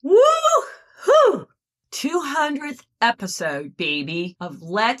200th episode, baby, of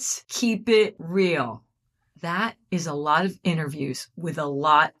Let's Keep It Real. That is a lot of interviews with a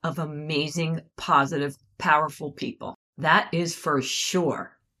lot of amazing, positive, powerful people. That is for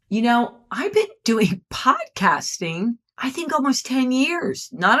sure. You know, I've been doing podcasting, I think almost 10 years,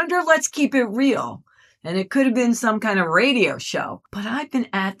 not under Let's Keep It Real. And it could have been some kind of radio show, but I've been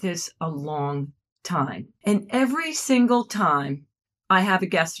at this a long time. And every single time I have a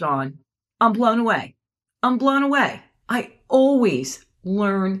guest on, I'm blown away. I'm blown away. I always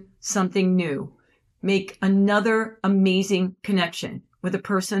learn something new, make another amazing connection with a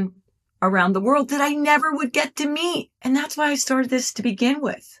person around the world that I never would get to meet. And that's why I started this to begin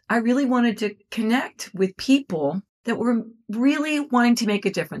with. I really wanted to connect with people that were really wanting to make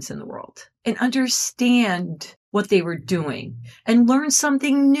a difference in the world and understand what they were doing and learn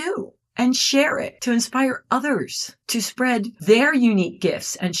something new and share it to inspire others to spread their unique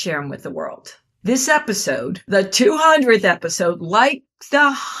gifts and share them with the world. This episode, the 200th episode, like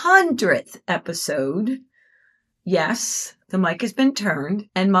the 100th episode, yes, the mic has been turned,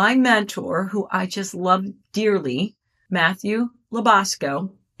 and my mentor, who I just love dearly, Matthew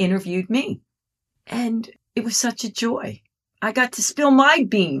Labasco, interviewed me. And it was such a joy. I got to spill my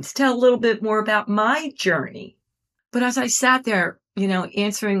beans, tell a little bit more about my journey. But as I sat there,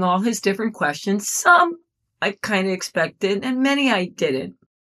 answering all his different questions, some I kind of expected and many I didn't,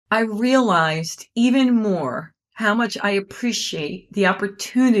 I realized even more how much I appreciate the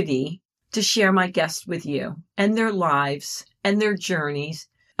opportunity to share my guests with you and their lives and their journeys,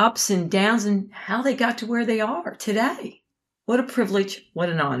 ups and downs, and how they got to where they are today. What a privilege. What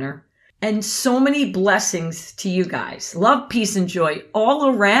an honor. And so many blessings to you guys. Love, peace, and joy all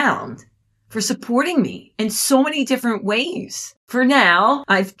around for supporting me in so many different ways. For now,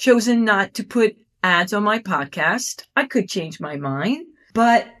 I've chosen not to put ads on my podcast. I could change my mind,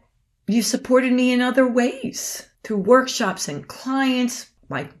 but you supported me in other ways through workshops and clients,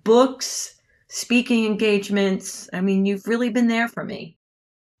 my books, speaking engagements. I mean, you've really been there for me.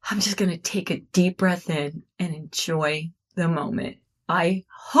 I'm just going to take a deep breath in and enjoy the moment. I'm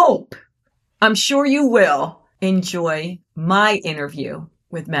sure you will enjoy my interview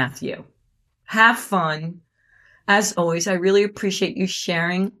with Matthew. Have fun. As always, I really appreciate you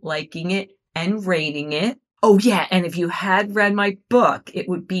sharing, liking it, and rating it. Oh yeah, and if you had read my book, it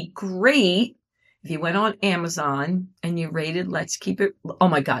would be great if you went on Amazon and you rated Let's Keep It. Oh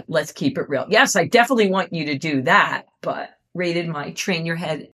my God, Let's Keep It Real. Yes, I definitely want you to do that, but rated my Train Your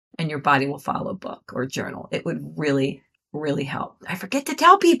Head and Your Body Will Follow book or journal. It would really help. I forget to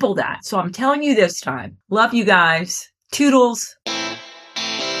tell people that, so I'm telling you this time. Love you guys. Toodles.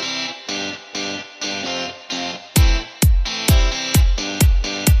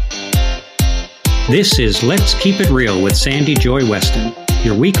 This is Let's Keep It Real with Sandy Joy Weston,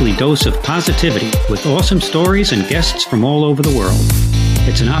 your weekly dose of positivity with awesome stories and guests from all over the world.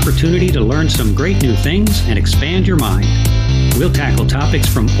 It's an opportunity to learn some great new things and expand your mind. We'll tackle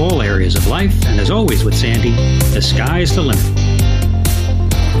topics from all areas of life, and as always with Sandy, the sky's the limit.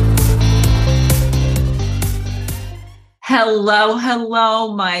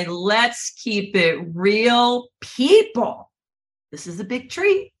 Hello, my Let's Keep It Real people. This is a big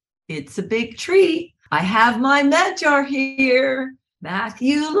treat. It's a big treat. I have my mentor here,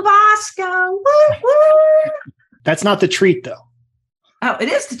 Matthew Labasco. Woo-hoo. That's not the treat, though. Oh, it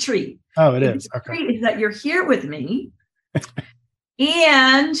is the treat. Oh, it is. The okay. treat is that you're here with me.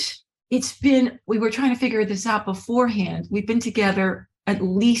 And we were trying to figure this out beforehand. We've been together at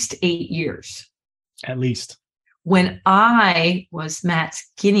least 8 years. At least. When I was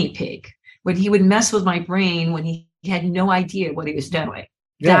Matt's guinea pig, when he would mess with my brain, when he had no idea what he was doing.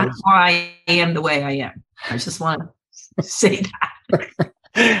 Yeah, that's why I am the way I am. I just want to say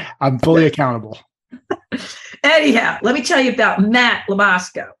that. I'm fully accountable. Anyhow, let me tell you about Matt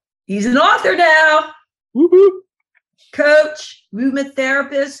Labasco. He's an author now. Woo-hoo. Coach, movement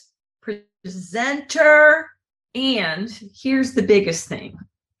therapist, presenter, and here's the biggest thing,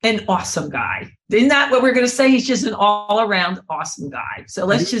 an awesome guy. Isn't that what we're going to say? He's just an all-around awesome guy. So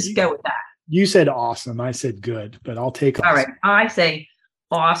let's just go with that. You said awesome. I said good, but I'll take awesome. All right. I say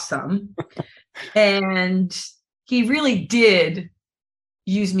awesome. And he really did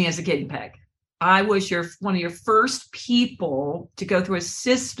use me as a guinea pig. I was one of your first people to go through a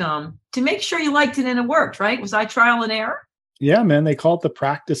system to make sure you liked it and it worked, right? Was I trial and error? Yeah, man. They call it the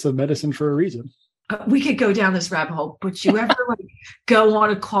practice of medicine for a reason. We could go down this rabbit hole, but you ever go on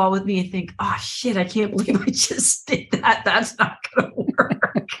a call with me and think, oh shit, I can't believe I just did that. That's not going to work.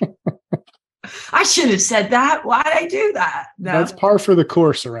 I should have said that. Why'd I do that? No. That's par for the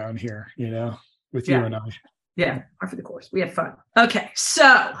course around here, with you and I. Yeah, par for the course. We had fun. Okay,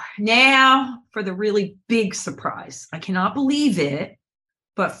 so now for the really big surprise. I cannot believe it,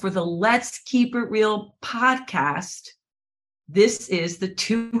 but for the Let's Keep It Real podcast, this is the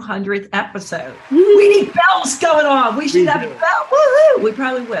 200th episode. Woo! We need bells going on. We should have do. a bell. Woohoo! We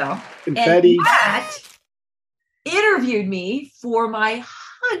probably will. Confetti. And Matt interviewed me for my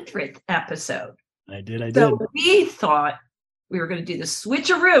 100th episode. I did. So we thought we were going to do the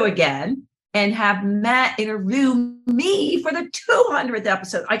switcheroo again and have Matt interview me for the 200th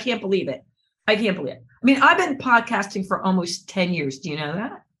episode. I can't believe it. I mean, I've been podcasting for almost 10 years. Do you know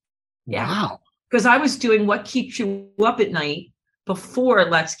that? Yeah. Wow. Because I was doing What Keeps You Up at Night before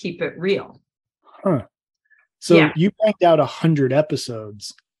Let's Keep It Real. Huh. So Yeah. you banged out 100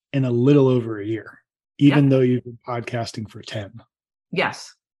 episodes in a little over a year, even though you've been podcasting for 10.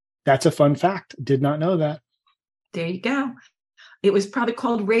 Yes. That's a fun fact. Did not know that. There you go. It was probably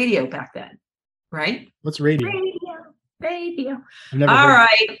called radio back then, right? What's radio? Radio. I've never All heard of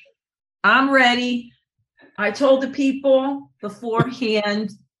right. I'm ready. I told the people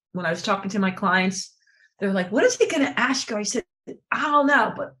beforehand when I was talking to my clients, they're like, what is he going to ask you? I said, I don't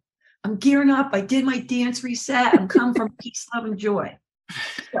know, but I'm gearing up. I did my dance reset. I'm coming from peace, love, and joy.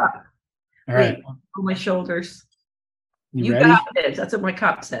 So, All right. on my shoulders. You You ready? got this. That's what my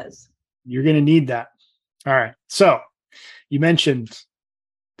cup says. You're going to need that. All right. So you mentioned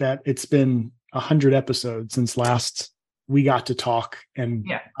that it's been 100 episodes since last we got to talk, and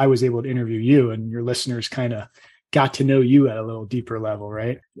Yeah. I was able to interview you, and your listeners kind of got to know you at a little deeper level,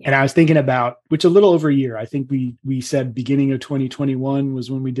 right? Yeah. And I was thinking about, which a little over a year, I think we said beginning of 2021 was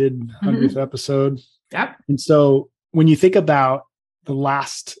when we did 100th episode. Yep. And so when you think about the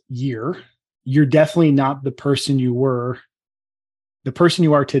last year, you're definitely not the person you were. The person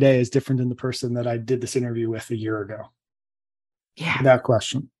you are today is different than the person that I did this interview with a year ago. Yeah. Without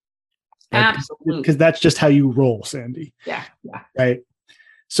question. Absolutely. Because that's just how you roll, Sandy. Yeah. Right.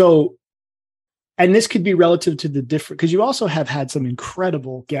 So, and this could be relative to the different, because you also have had some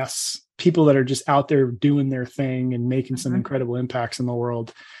incredible guests, people that are just out there doing their thing and making some incredible impacts in the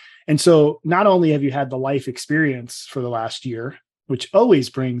world. And so not only have you had the life experience for the last year, which always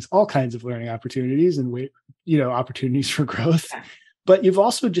brings all kinds of learning opportunities and opportunities for growth, but you've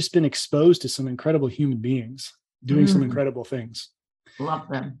also just been exposed to some incredible human beings doing some incredible things. Love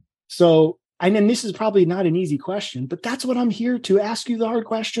them. So, and then this is probably not an easy question, but that's what I'm here to ask you, the hard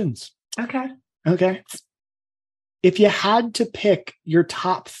questions. Okay. Okay. If you had to pick your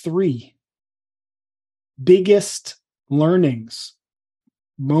top 3 biggest learnings,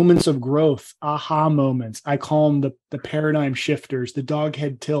 moments of growth, aha moments, I call them the paradigm shifters, the dog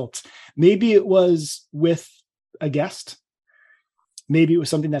head tilts. Maybe it was with a guest. Maybe it was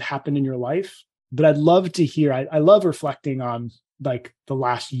something that happened in your life, but I'd love to hear, I love reflecting on like the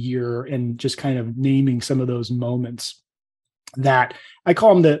last year and just kind of naming some of those moments that I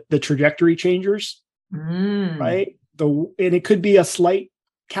call them the trajectory changers, right? And it could be a slight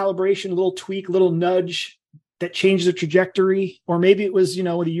calibration, a little tweak, a little nudge that changed the trajectory. Or maybe it was,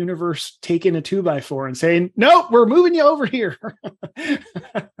 the universe taking a 2x4 and saying, nope, we're moving you over here.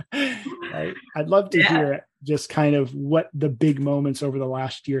 Right? I'd love to hear just kind of what the big moments over the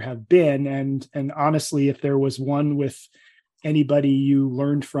last year have been. And honestly, if there was one with anybody you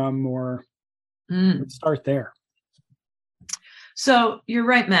learned from, or let's start there. So you're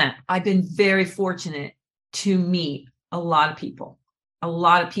right, Matt. I've been very fortunate to meet a lot of people,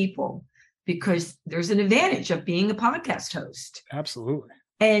 because there's an advantage of being a podcast host. Absolutely.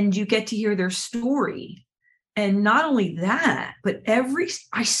 And you get to hear their story. And not only that, but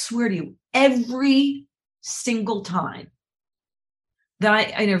I swear to you, every single time that I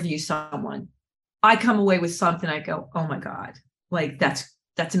interview someone, I come away with something. I go, oh my God, like that's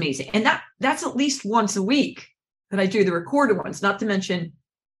amazing. And that's at least once a week that I do the recorded ones, not to mention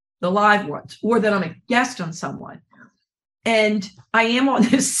the live ones, or that I'm a guest on someone. And I am on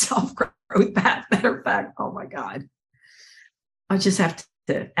this self-growth path. Matter of fact, oh my God, I just have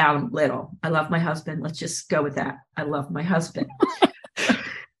to add a little. I love my husband. Let's just go with that. I love my husband.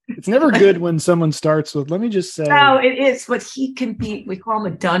 It's never good when someone starts with, let me just say. No, it is, but he can be, we call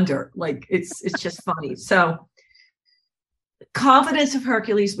him a dunder. Like it's just funny. So Confidence of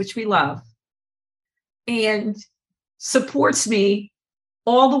Hercules, which we love, and supports me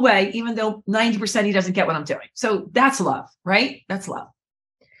all the way, even though 90% he doesn't get what I'm doing. So that's love, right? That's love.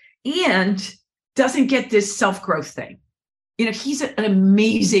 And doesn't get this self-growth thing. He's an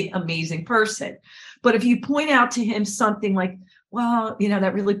amazing, amazing person. But if you point out to him something like, well,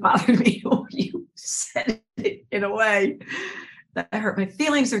 that really bothered me, or you said it in a way that hurt my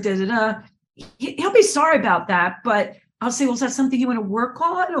feelings, or da-da-da, he'll be sorry about that. But I'll say, well, is that something you want to work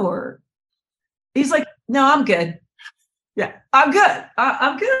on? Or he's like, No, I'm good. Yeah, I'm good.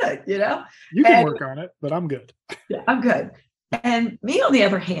 I'm good. You can work on it, but I'm good. Yeah, I'm good. And me, on the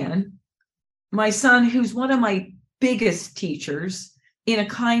other hand, my son, who's one of my biggest teachers, in a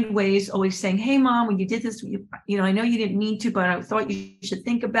kind way, is always saying, "Hey, Mom, when you did this, I know you didn't mean to, but I thought you should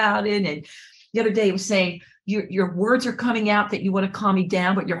think about it." And the other day, he was saying, "Your words are coming out that you want to calm me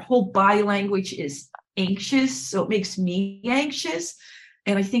down, but your whole body language is anxious, so it makes me anxious.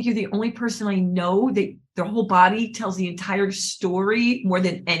 And I think you're the only person I know that their whole body tells the entire story more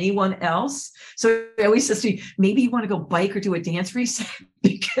than anyone else. So he always says to me, maybe you want to go bike or do a dance reset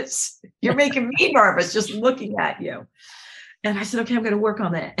because you're making me nervous just looking at you." And I said, okay, I'm going to work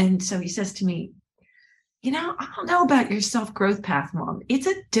on that. And so he says to me, I don't know about your self-growth path, Mom. It's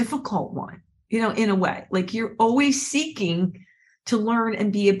a difficult one, in a way. Like, you're always seeking to learn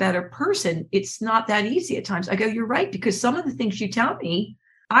and be a better person. It's not that easy at times. I go, you're right, because some of the things you tell me,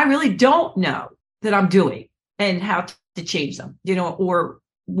 I really don't know that I'm doing and how to change them, or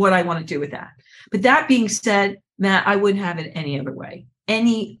what I want to do with that. But that being said, Matt, I wouldn't have it any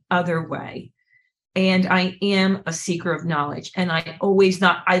other way. And I am a seeker of knowledge. And I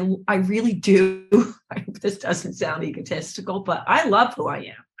really do. This doesn't sound egotistical, but I love who I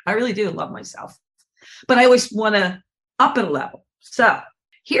am. I really do love myself. But I always want to up it a level. So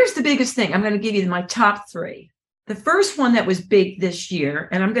here's the biggest thing. I'm going to give you my top 3. The first one that was big this year,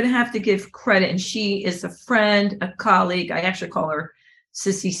 and I'm going to have to give credit, and she is a friend, a colleague. I actually call her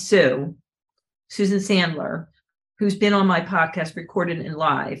Sissy Sue, Susan Sandler, who's been on my podcast, Recorded and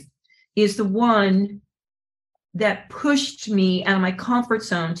Live, is the one that pushed me out of my comfort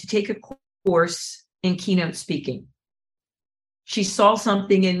zone to take a course in keynote speaking. She saw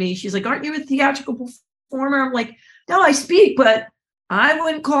something in me. She's like, aren't you a theatrical performer? I'm like, no, I speak, but I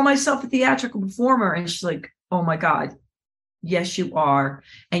wouldn't call myself a theatrical performer. And she's like, oh my God, yes, you are.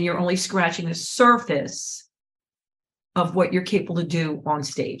 And you're only scratching the surface of what you're capable to do on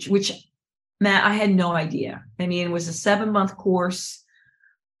stage, which, Matt, I had no idea. I mean, it was a 7-month course.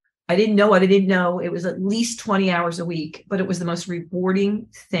 I didn't know what I didn't know. It was at least 20 hours a week, but it was the most rewarding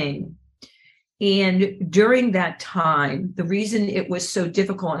thing. And during that time, the reason it was so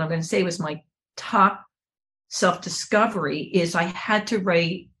difficult, and I'm going to say it was my top self-discovery, is I had to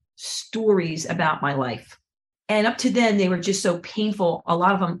write stories about my life. And up to then, they were just so painful. A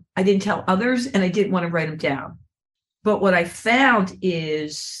lot of them I didn't tell others, and I didn't want to write them down. But what I found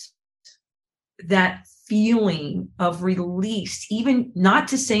is that feeling of release, even not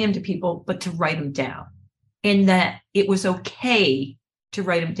to say them to people, but to write them down. And that it was okay to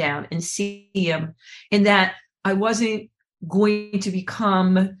write them down and see them. And that I wasn't going to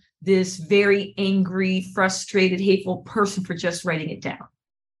become this very angry, frustrated, hateful person for just writing it down.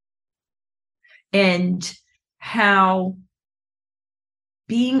 And how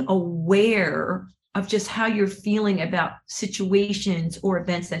being aware of just how you're feeling about situations or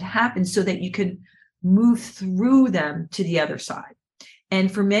events that happen so that you can move through them to the other side.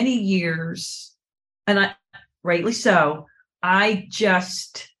 And for many years, and I rightly so, I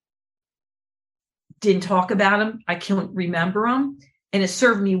just didn't talk about them. I can't remember them. And it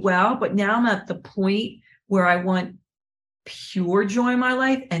served me well. But now I'm at the point where I want pure joy in my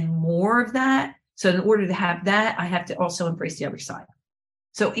life and more of that. So in order to have that, I have to also embrace the other side.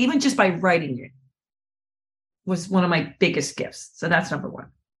 So even just by writing it was one of my biggest gifts. So that's number 1.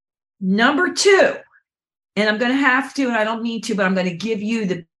 Number 2, and I'm going to have to, and I don't mean to, but I'm going to give you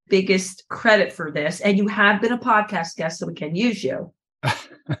the biggest credit for this. And you have been a podcast guest, so we can use you.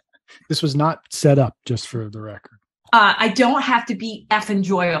 This was not set up, just for the record. I don't have to be effing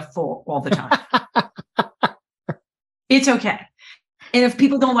joyful all the time. It's okay. And if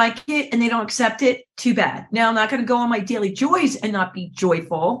people don't like it and they don't accept it, too bad. Now, I'm not going to go on my daily joys and not be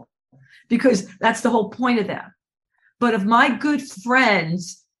joyful, because that's the whole point of them. But if my good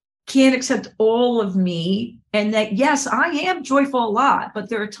friends can't accept all of me, and that, yes, I am joyful a lot, but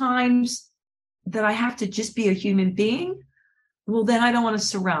there are times that I have to just be a human being, well, then I don't want to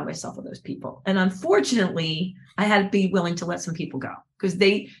surround myself with those people. And unfortunately, I had to be willing to let some people go, because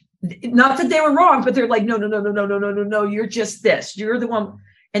they, not that they were wrong, but they're like, no, you're just this, you're the one.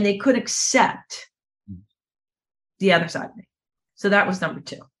 And they could accept the other side of me. So that was number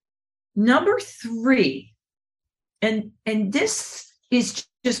 2. Number 3, and this is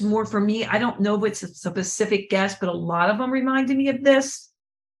just more for me. I don't know if it's a specific guest, but a lot of them reminded me of this.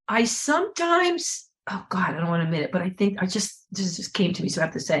 I sometimes, oh God, I don't want to admit it, but I think this just came to me, so I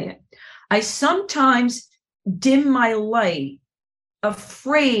have to say it. I sometimes dim my light,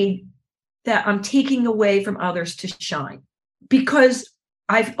 afraid that I'm taking away from others to shine, because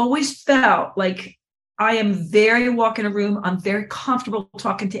I've always felt like I am walk in a room, I'm very comfortable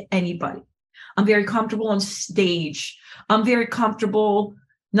talking to anybody. I'm very comfortable on stage. I'm very comfortable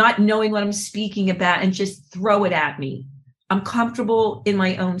not knowing what I'm speaking about and just throw it at me. I'm comfortable in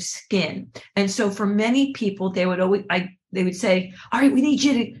my own skin. And so for many people, they would say, all right, we need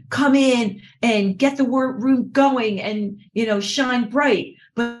you to come in and get the room going and, shine bright.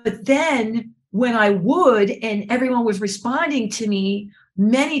 But then when I would, and everyone was responding to me,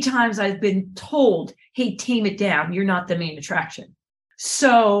 many times I've been told, hey, tame it down. You're not the main attraction.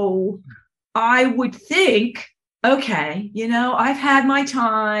 So I would think, okay, I've had my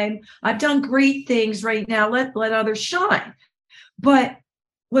time. I've done great things right now. Let others shine. But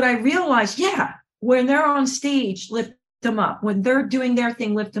what I realized, when they're on stage, lift them up. When they're doing their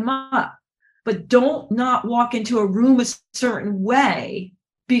thing, lift them up. But don't not walk into a room a certain way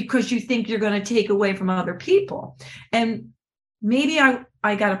because you think you're going to take away from other people. And maybe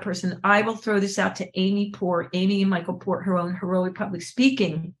I got a person. I will throw this out to Amy and Michael Port, her own Heroic Public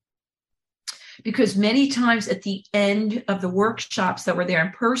Speaking. Because many times at the end of the workshops that were there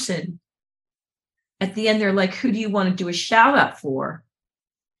in person, at the end, they're like, who do you want to do a shout out for?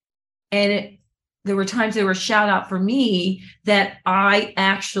 And there were times they were shout out for me that I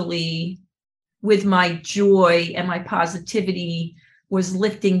actually, with my joy and my positivity, was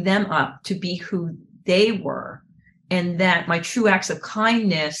lifting them up to be who they were. And that my true acts of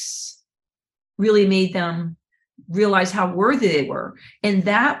kindness really made them realize how worthy they were. And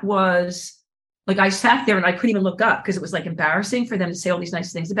that was like, I sat there and I couldn't even look up because it was like embarrassing for them to say all these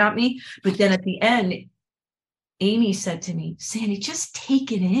nice things about me. But then at the end, Amy said to me, Sandy, just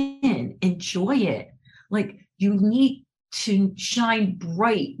take it in, enjoy it. Like, you need to shine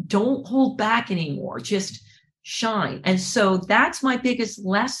bright. Don't hold back anymore. Just shine. And so that's my biggest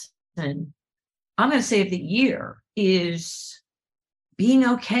lesson, I'm going to say, of the year, is being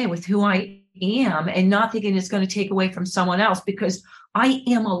okay with who I am and not thinking it's going to take away from someone else, because I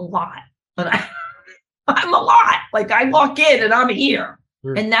am a lot. But I'm a lot. Like, I walk in and I'm here.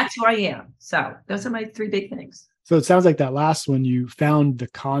 Sure. And that's who I am. So those are my three big things. So it sounds like that last one, you found the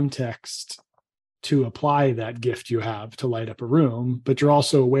context to apply that gift you have to light up a room, but you're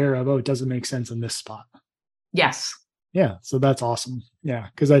also aware of, it doesn't make sense in this spot. Yes. Yeah. So that's awesome. Yeah.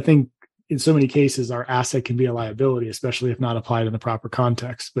 Because I think in so many cases, our asset can be a liability, especially if not applied in the proper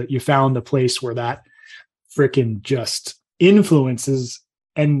context. But you found the place where that freaking just influences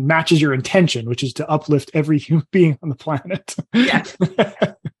and matches your intention, which is to uplift every human being on the planet. Yeah.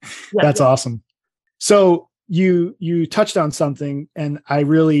 That's awesome. So you touched on something, and I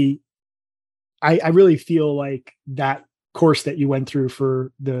really feel like that course that you went through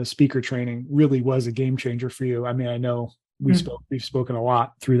for the speaker training really was a game changer for you. I mean, I know we've spoken a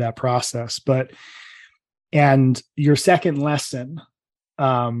lot through that process, and your second lesson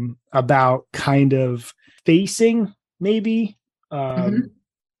about kind of facing maybe,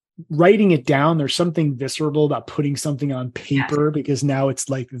 writing it down. There's something visceral about putting something on paper, because now it's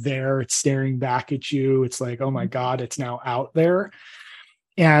like there, it's staring back at you. It's like, oh my God, it's now out there.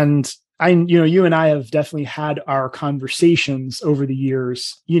 And you and I have definitely had our conversations over the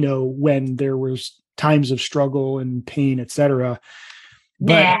years, when there was times of struggle and pain, et cetera.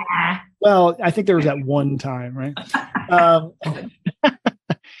 But, well, I think there was that one time, right?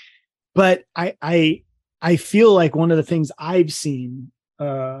 But I feel like one of the things I've seen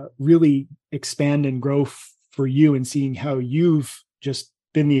really expand and grow for you, and seeing how you've just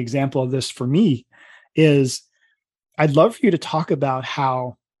been the example of this for me, is I'd love for you to talk about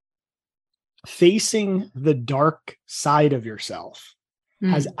how facing the dark side of yourself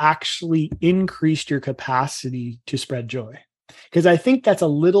has actually increased your capacity to spread joy. Because I think that's a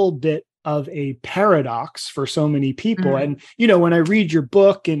little bit of a paradox for so many people. And, when I read your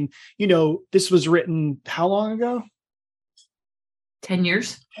book, and, this was written how long ago? 10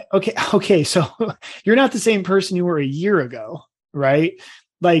 years. Okay. So you're not the same person you were a year ago, right?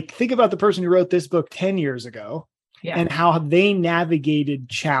 Like, think about the person who wrote this book 10 years ago, and how they navigated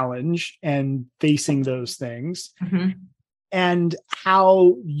challenge and facing those things, and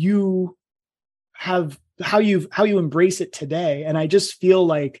how you embrace it today. And I just feel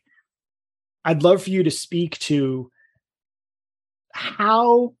like I'd love for you to speak to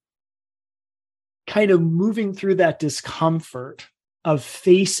how kind of moving through that discomfort of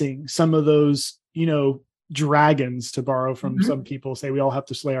facing some of those, dragons, to borrow from some people, say we all have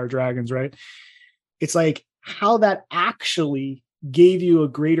to slay our dragons, right? It's like how that actually gave you a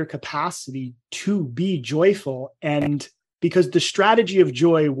greater capacity to be joyful. And because the strategy of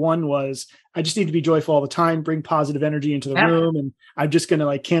joy, one was, I just need to be joyful all the time, bring positive energy into the room, and I'm just going to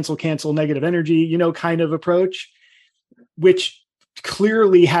like cancel negative energy, kind of approach, which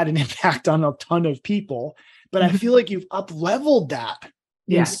clearly had an impact on a ton of people. But I feel like you've up-leveled that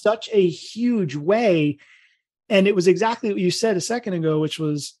in such a huge way. And it was exactly what you said a second ago, which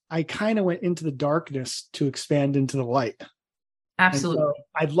was I kind of went into the darkness to expand into the light. Absolutely. So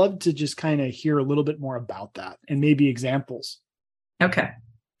I'd love to just kind of hear a little bit more about that and maybe examples. Okay.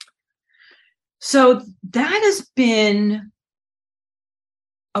 So that has been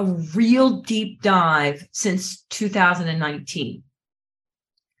a real deep dive since 2019.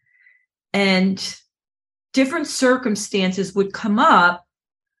 And different circumstances would come up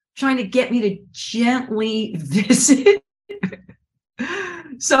trying to get me to gently visit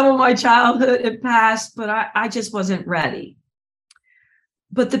some of my childhood and past, but I just wasn't ready.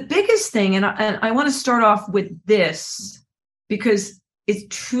 But the biggest thing, and I want to start off with this because it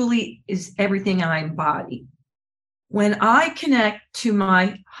truly is everything I embody. When I connect to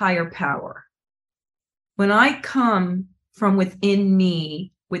my higher power, when I come from within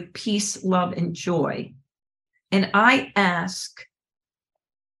me with peace, love, and joy, and I ask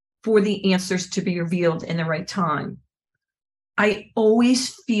for the answers to be revealed in the right time, I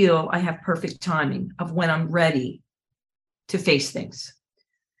always feel I have perfect timing of when I'm ready to face things.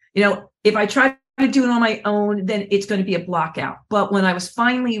 You know, if I try to do it on my own, then it's going to be a block out. But when I was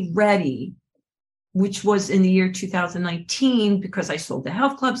finally ready, which was in the year 2019, because I sold the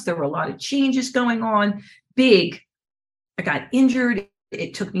health clubs, there were a lot of changes going on, big. I got injured.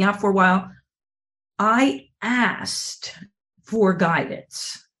 It took me out for a while. I asked for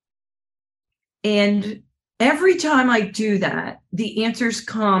guidance. And every time I do that, the answers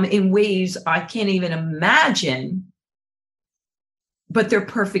come in ways I can't even imagine, but they're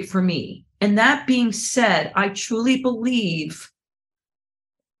perfect for me. And that being said, I truly believe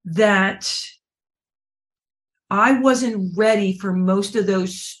that I wasn't ready for most of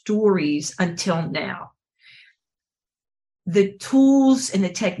those stories until now. The tools and the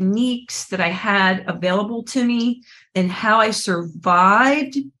techniques that I had available to me and how I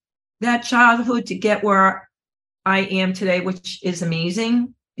survived that childhood to get where I am today, which is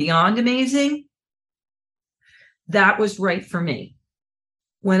amazing, beyond amazing, that was right for me.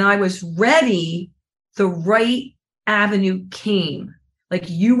 When I was ready, the right avenue came. Like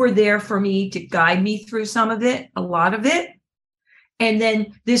you were there for me to guide me through some of it, a lot of it. And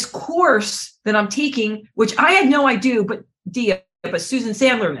then this course that I'm taking, which I had no idea, but Susan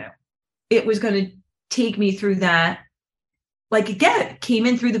Sandler knew it was going to take me through that. Like again, came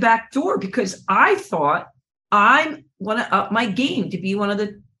in through the back door because I thought I want to up my game to be one of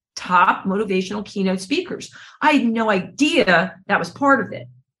the top motivational keynote speakers. I had no idea that was part of it.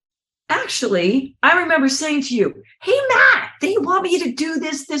 Actually, I remember saying to you, hey, Matt, they want me to do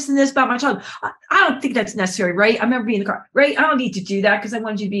this, and this about my child. I don't think that's necessary, right? I remember being in the car, right? I don't need to do that because I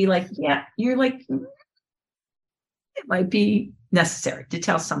wanted you to be like, yeah, you're like, it might be necessary to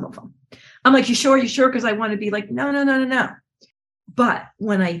tell some of them. I'm like, you sure? Because I want to be like, no. But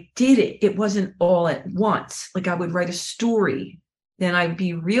when I did it, it wasn't all at once. Like I would write a story, then I'd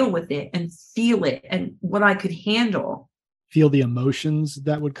be real with it and feel it and what I could handle. Feel the emotions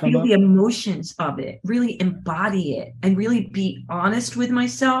that would come up. The emotions of it, really embody it and really be honest with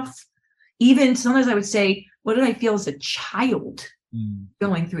myself. Even sometimes I would say, what did I feel as a child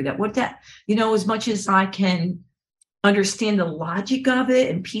going through that? As much as I can understand the logic of it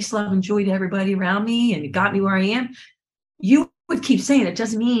and peace, love, and joy to everybody around me, and it got me where I am. You would keep saying it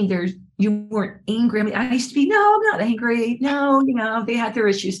doesn't mean you weren't angry. I used to be, no, I'm not angry. No, they had their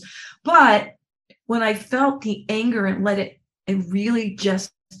issues. But when I felt the anger and let it really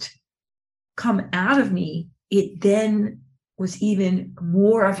just come out of me, it then was even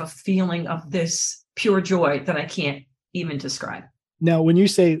more of a feeling of this pure joy that I can't even describe. Now, when you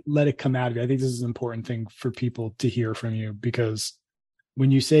say let it come out of you, I think this is an important thing for people to hear from you, because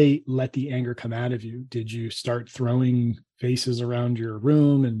when you say let the anger come out of you, did you start throwing faces around your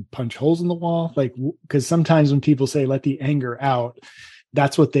room and punch holes in the wall? Like, because sometimes when people say let the anger out,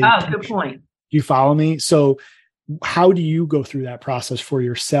 that's what they. Oh, good point. You follow me? So how do you go through that process for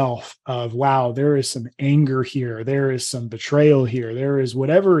yourself of, wow, there is some anger here, there is some betrayal here, there is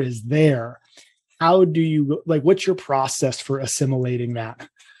whatever is there. How do you, like, what's your process for assimilating that?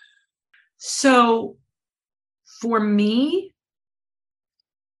 So for me,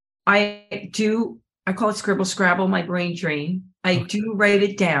 I call it scribble scrabble, my brain drain. I do write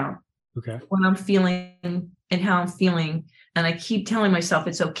it down. Okay. What I'm feeling and how I'm feeling. And I keep telling myself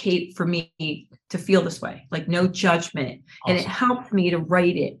it's okay for me to feel this way, like no judgment. Awesome. And it helped me to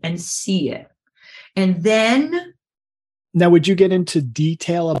write it and see it. And then. Now, would you get into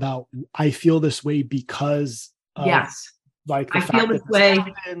detail about, I feel this way because of, yes, like, I feel this way.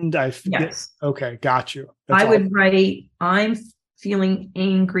 Yes. Okay. Got you. I would write, I'm feeling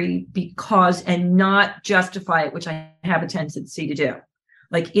angry because, and not justify it, which I have a tendency to do.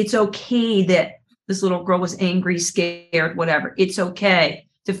 Like, it's okay that this little girl was angry, scared, whatever. It's okay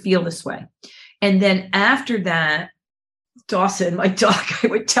to feel this way. And then after that, Dawson, my dog, I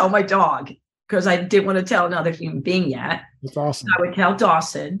would tell my dog, because I didn't want to tell another human being yet. That's awesome. I would tell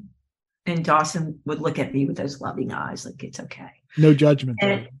Dawson, and Dawson would look at me with those loving eyes, like, it's okay. No judgment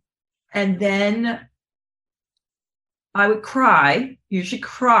there. And then I would cry, usually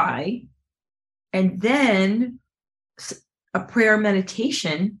cry, and then a prayer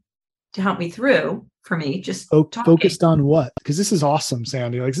meditation to help me through, for me, just focused on what? Because this is awesome,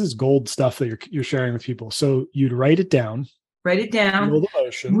 Sandy. Like, this is gold stuff that you're sharing with people. So you'd write it down, feel the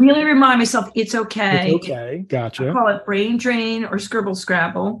motion, really remind myself it's okay. It's okay. Gotcha. I call it brain drain or scribble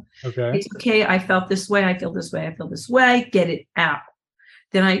scrabble. Okay. It's okay. I felt this way. I feel this way. I feel this way. Get it out.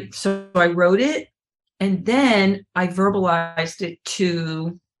 Then I wrote it, and then I verbalized it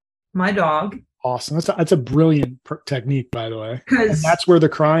to my dog. Awesome. That's a brilliant technique, by the way. And Because that's where the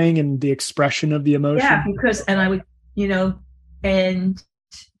crying and the expression of the emotion. yeah, and I would, and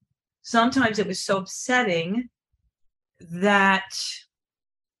sometimes it was so upsetting that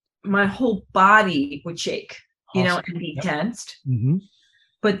my whole body would shake, Awesome. and be Yep. tensed. Mm-hmm.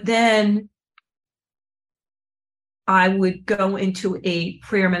 But then I would go into a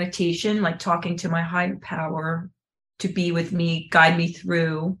prayer meditation, like talking to my higher power to be with me, guide me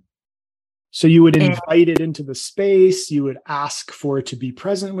through. So you would invite it into the space. You would ask for it to be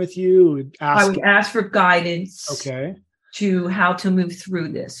present with you. I would ask for guidance. Okay. To how to move through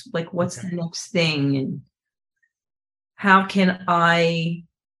this. Like, what's Okay. the next thing? And what can I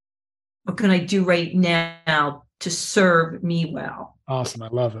do right now to serve me well? Awesome. I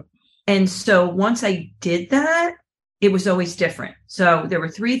love it. And so once I did that, it was always different. So there were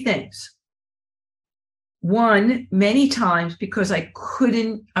three things. One, many times, because I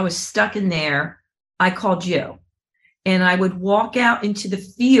was stuck in there, I called you, and I would walk out into the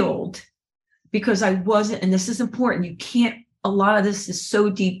field, because I wasn't, and this is important, a lot of this is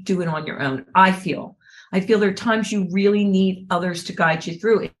so deep, do it on your own. I feel there are times you really need others to guide you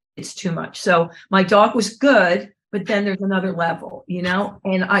through it. It's too much. So my dog was good, but then there's another level,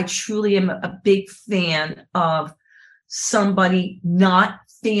 and I truly am a big fan of somebody, not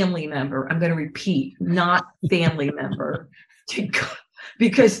family member. I'm going to repeat, not family member,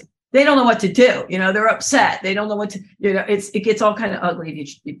 because they don't know what to do. They're upset. They don't know what to, it gets all kind of ugly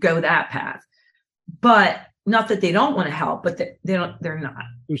if you go that path. But not that they don't want to help, but they're not.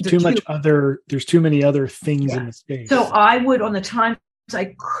 There's too many other things in the space. So I would, on the times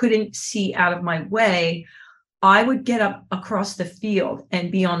I couldn't see out of my way, I would get up across the field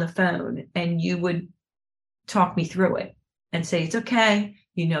and be on the phone, and you would talk me through it and say, it's okay.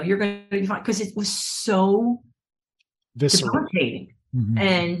 You're going to be fine. Because it was so debilitating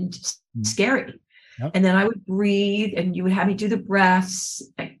and scary. Yep. And then I would breathe, and you would have me do the breaths.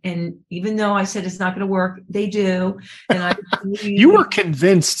 And even though I said it's not going to work, they do. And I You were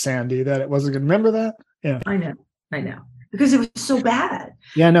convinced, Sandy, that it wasn't going to remember that? Yeah. I know. Because it was so bad.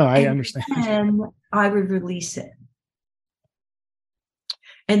 Yeah, no, I understand. And I would release it.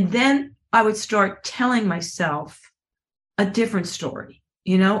 And then I would start telling myself a different story.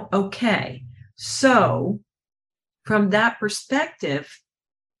 Okay, so from that perspective,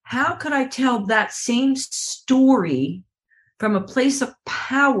 how could I tell that same story from a place of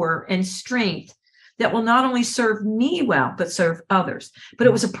power and strength that will not only serve me well, but serve others? But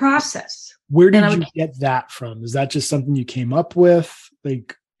it was a process. Where did you get that from? Is that just something you came up with?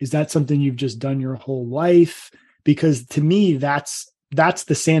 Like, is that something you've just done your whole life? Because to me, that's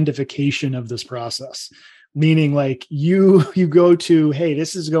the sandification of this process. Meaning, like, you go to, hey,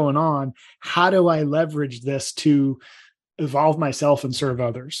 this is going on. How do I leverage this to evolve myself and serve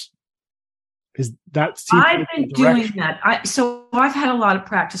others? Is that I've been doing that. So I've had a lot of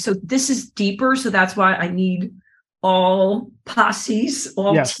practice. So this is deeper. So that's why I need all posses,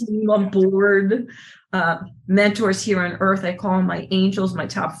 all team on board, mentors here on earth. I call them my angels, my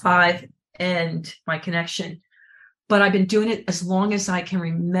top 5, and my connection. But I've been doing it as long as I can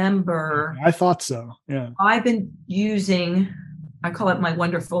remember. I thought so. Yeah. I've been using, I call it my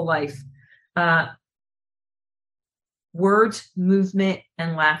wonderful life, words, movement,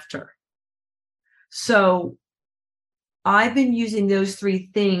 and laughter. So I've been using those 3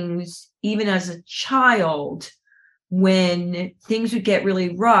 things even as a child when things would get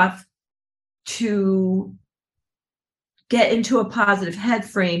really rough, to get into a positive head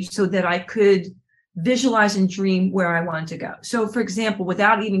frame so that I could visualize and dream where I wanted to go. So, for example,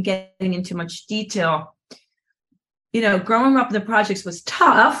 without even getting into much detail, growing up in the projects was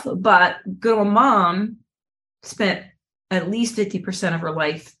tough, but good old mom spent at least 50% of her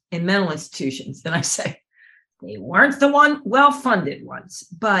life in mental institutions. And I say, They weren't the well-funded ones,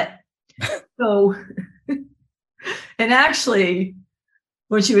 but so, and actually,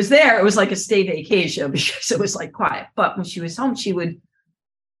 when she was there, it was like a stay vacation because it was like quiet. But when she was home, she was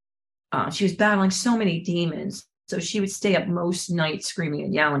battling so many demons. So she would stay up most nights screaming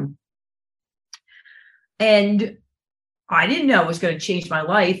and yelling. And I didn't know it was going to change my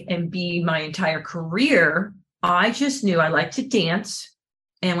life and be my entire career. I just knew I liked to dance.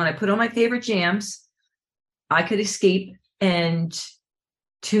 And when I put on my favorite jams, I could escape and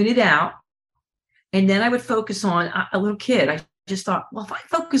tune it out. And then I would focus on a little kid. I just thought, well, if I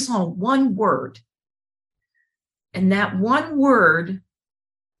focus on one word, and that one word,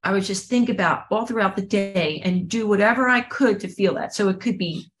 I would just think about all throughout the day and do whatever I could to feel that. So it could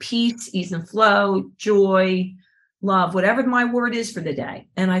be peace, ease and flow, joy, love, whatever my word is for the day.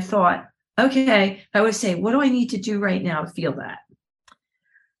 And I thought, okay, I would say, what do I need to do right now to feel that?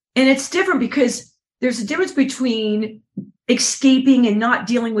 And it's different because there's a difference between escaping and not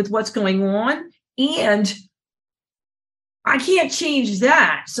dealing with what's going on, and I can't change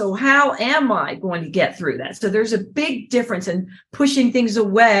that. So how am I going to get through that? So there's a big difference in pushing things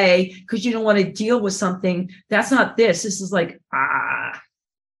away because you don't want to deal with something. That's not this. This is like, I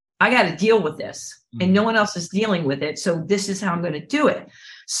got to deal with this, and no one else is dealing with it. So this is how I'm going to do it.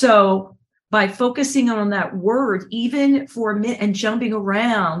 So by focusing on that word, even for a minute, and jumping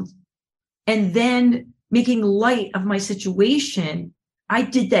around and then making light of my situation, I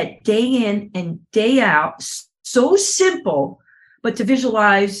did that day in and day out. So simple, but to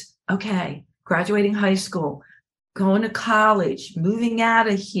visualize, okay, graduating high school, going to college, moving out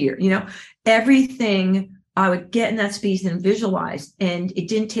of here, everything I would get in that space and visualize. And it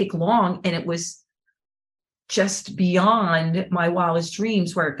didn't take long. And it was just beyond my wildest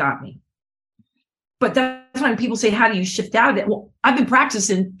dreams where it got me. But that's when people say, how do you shift out of it? Well, I've been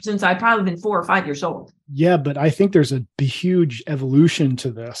practicing since I've probably been 4 or 5 years old. Yeah, but I think there's a huge evolution to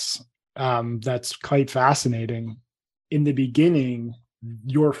this. That's quite fascinating. In the beginning,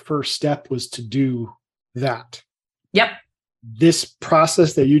 your first step was to do that. Yep. This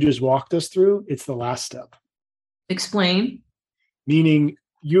process that you just walked us through, it's the last step. Explain. Meaning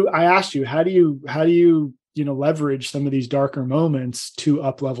I asked you, how do you leverage some of these darker moments to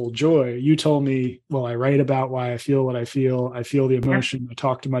up-level joy? You told me, well, I write about why I feel what I feel. I feel the emotion. I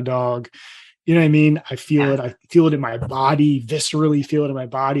talk to my dog. You know what I mean? I feel it. I feel it in my body, viscerally feel it in my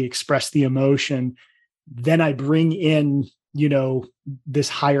body, express the emotion. Then I bring in, this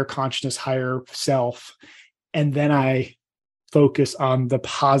higher consciousness, higher self. And then I focus on the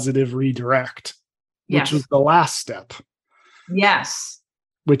positive redirect, which was the last step. Yes.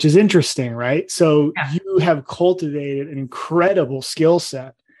 Which is interesting, right? So you have cultivated an incredible skill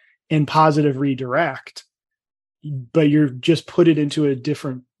set in positive redirect, but you're just put it into a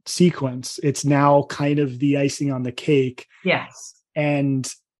different sequence. It's now kind of the icing on the cake. Yes. And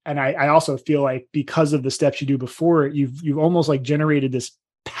I also feel like because of the steps you do before it, you've almost like generated this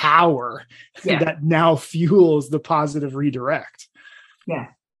power that now fuels the positive redirect. Yeah.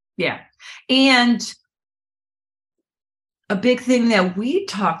 Yeah. And a big thing that we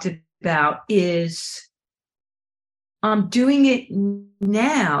talked about is I'm doing it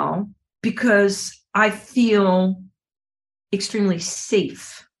now because I feel extremely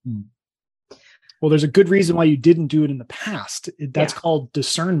safe. Well, there's a good reason why you didn't do it in the past. That's called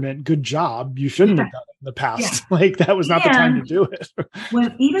discernment. Good job. You shouldn't have done it in the past. Like that was not the time to do it.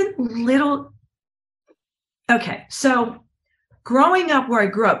 When even little. Okay. So growing up where I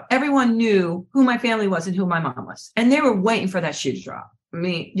grew up, everyone knew who my family was and who my mom was. And they were waiting for that shoe to drop. I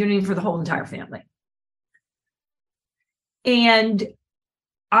mean, you know, for the whole entire family. And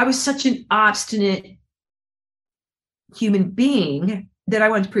I was such an obstinate human being that I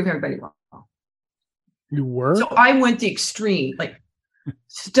wanted to prove everybody wrong. You were? So I went the extreme, like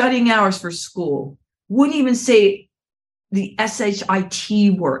studying hours for school, wouldn't even say the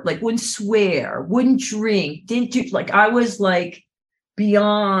SHIT word, like wouldn't swear, wouldn't drink, didn't do, like I was like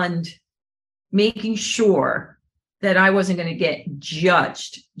beyond making sure that I wasn't going to get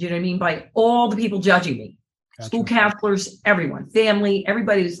judged. Do you know what I mean? By all the people judging me. Gotcha. School counselors, everyone, family,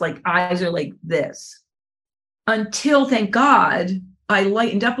 everybody's like eyes are like this. Until, thank God, I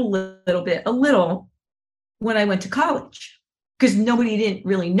lightened up a little when I went to college because nobody didn't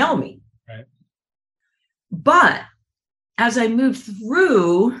really know me. Right. But as I moved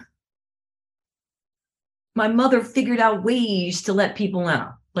through, my mother figured out ways to let people know.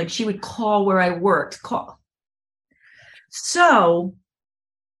 Like she would call where I worked, call. So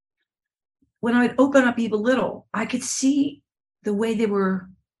when I would open up even little, I could see the way they were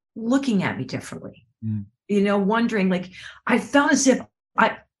looking at me differently. You know, wondering, like, I felt as if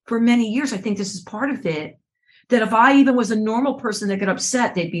for many years, I think this is part of it. that if I even was a normal person that got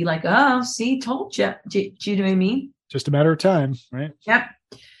upset, they'd be like, oh, see, told you. Do you know what I mean? Just a matter of time, right? Yep.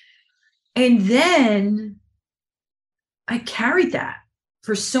 And then I carried that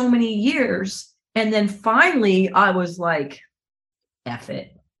for so many years. And then finally I was like, F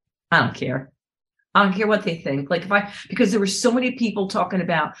it. I don't care. I don't care what they think. Like because there were so many people talking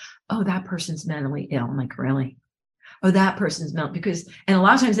about, oh, that person's mentally ill. I'm like, really? Oh, that person's and a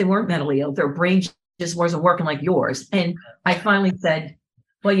lot of times they weren't mentally ill. Their brain just wasn't working like yours. And I finally said,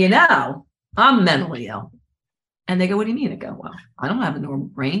 well, I'm mentally ill. And they go, what do you mean? I go, well, I don't have a normal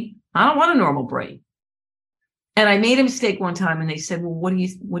brain. I don't want a normal brain. And I made a mistake one time and they said, well, what do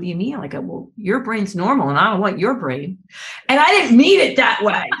you mean? I go, well, your brain's normal and I don't want your brain. And I didn't mean it that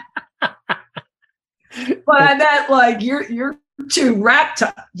way. But I meant like, you're too wrapped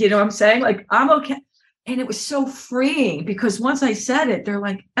up. You know what I'm saying? Like, I'm okay. And it was so freeing because once I said it, they're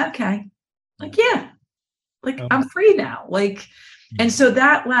like, okay, like, yeah, like I'm free now. Like, and so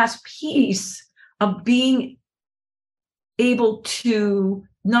that last piece of being able to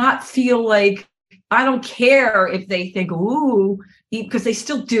not feel like, I don't care if they think, ooh, because they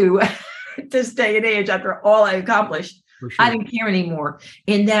still do at this day and age after all I accomplished. Sure. I didn't care anymore.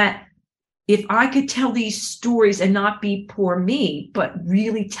 In that, if I could tell these stories and not be poor me, but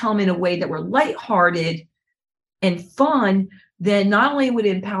really tell them in a way that were lighthearted and fun, then not only would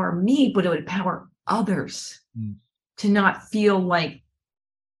it empower me, but it would empower others to not feel like,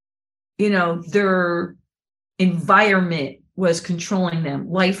 their environment was controlling them.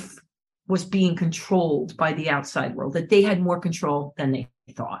 Life was being controlled by the outside world, that they had more control than they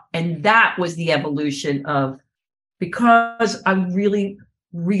thought. And that was the evolution of, because I really,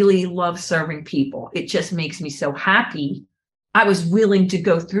 really love serving people. It just makes me so happy. I was willing to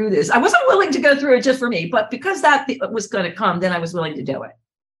go through this. I wasn't willing to go through it just for me, but because that was going to come, then I was willing to do it.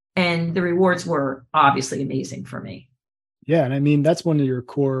 And the rewards were obviously amazing for me. Yeah. And I mean, that's one of your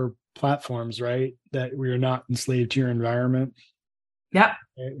core platforms, right? That we are not enslaved to your environment. Yep.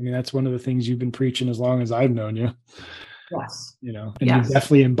 I mean, that's one of the things you've been preaching as long as I've known you. Yes. And you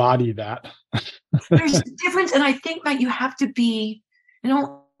definitely embody that. There's a difference. And I think that you have to be,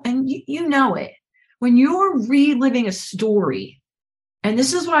 and you know it, when you're reliving a story, and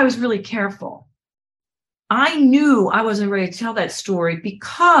this is why I was really careful. I knew I wasn't ready to tell that story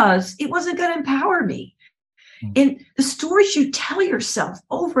because it wasn't going to empower me. And the stories you tell yourself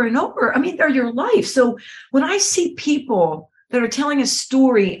over and over, I mean, they're your life. So when I see people that are telling a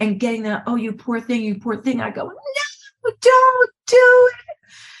story and getting that, oh, you poor thing, I go, no, don't do it.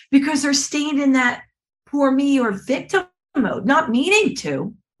 Because they're staying in that poor me or victim mode, not meaning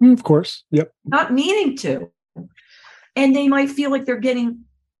to. Of course. Yep. Not meaning to. And they might feel like they're getting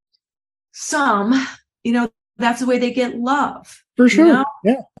that's the way they get love. For sure.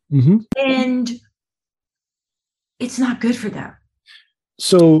 Yeah. Mm-hmm. And it's not good for them.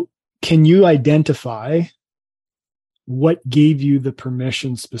 So can you identify what gave you the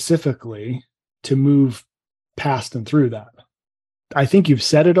permission specifically to move past and through that? I think you've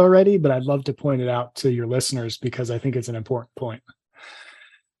said it already, but I'd love to point it out to your listeners because I think it's an important point.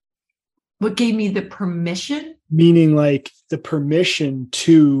 What gave me the permission? Meaning like the permission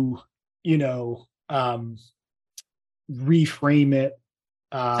to, reframe it.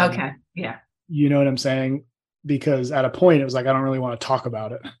 Okay. Yeah. You know what I'm saying? Because at a point it was like, I don't really want to talk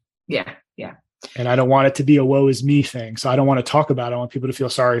about it. Yeah. Yeah. And I don't want it to be a woe is me thing. So I don't want to talk about it. I want people to feel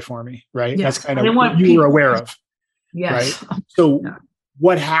sorry for me. Right. Yes. That's kind of what you were aware of. Yes. Right. So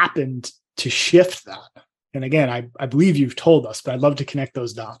what happened to shift that? And again, I believe you've told us, but I'd love to connect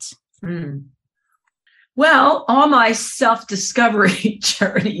those dots. Well, on my self-discovery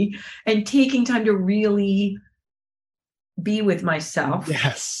journey and taking time to really be with myself.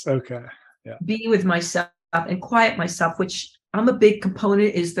 Yes. Okay. Yeah. Be with myself and quiet myself, which I'm a big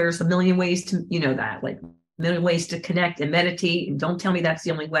component is there's a million ways to, like a million ways to connect and meditate. And don't tell me that's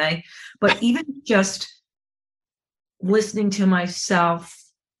the only way. But even just listening to myself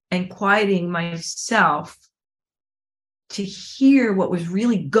and quieting myself to hear what was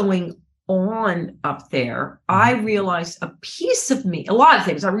really going on up there, I realized a piece of me, a lot of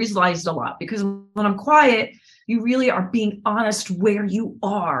things. I realized a lot because when I'm quiet, you really are being honest where you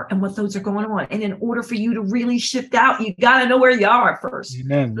are and what those are going on. And in order for you to really shift out, you got to know where you are first.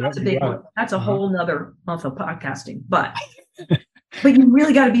 Amen. So that's a big one. That's a whole nother month of podcasting, but you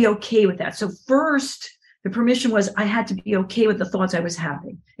really got to be okay with that. So first, the permission was I had to be okay with the thoughts I was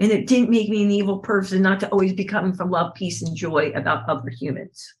having. And it didn't make me an evil person, not to always be coming from love, peace, and joy about other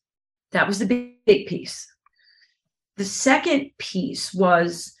humans. That was the big piece. The second piece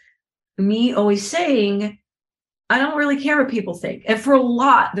was me always saying, I don't really care what people think. And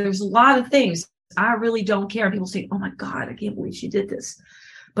there's a lot of things I really don't care. And people say, oh my God, I can't believe she did this.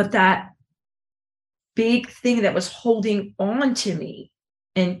 But that big thing that was holding on to me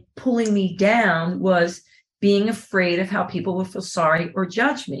and pulling me down was being afraid of how people would feel sorry or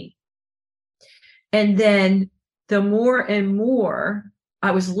judge me. And then the more and more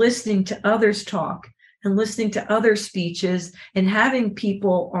I was listening to others talk and listening to other speeches and having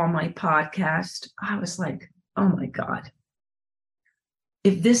people on my podcast, I was like, oh my God,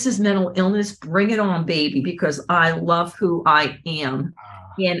 if this is mental illness, bring it on, baby, because I love who I am.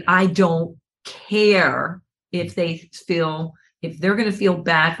 And I don't care if they're going to feel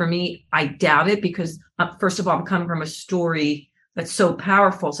bad for me. I doubt it, because first of all, I'm coming from a story that's so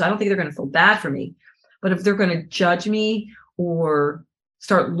powerful. So I don't think they're going to feel bad for me. But if they're going to judge me or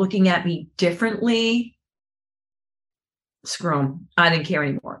start looking at me differently, screw them. I didn't care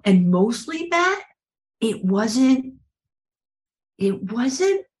anymore. And mostly that it wasn't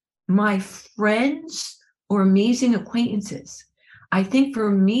my friends or amazing acquaintances. I think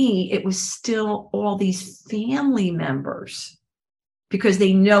for me, it was still all these family members, because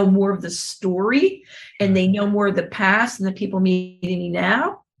they know more of the story and they know more of the past than the people meeting me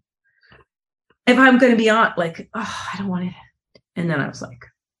now. If I'm going to be on, like, oh, I don't want it. And then I was like,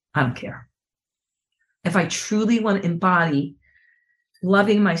 I don't care. If I truly want to embody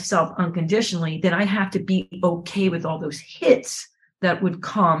loving myself unconditionally, then I have to be okay with all those hits that would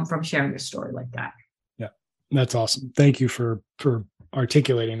come from sharing a story like that. Yeah, that's awesome. Thank you for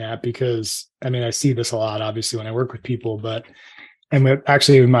articulating that, because I mean, I see this a lot, obviously, when I work with people, and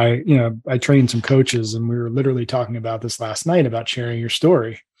actually I trained some coaches, and we were literally talking about this last night about sharing your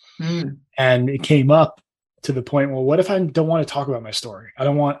story. And it came up to the point, well, what if I don't want to talk about my story?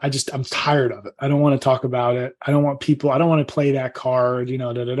 I'm tired of it. I don't want to talk about it. I don't want to play that card, And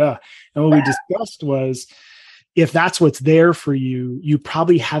what we discussed was, if that's what's there for you, you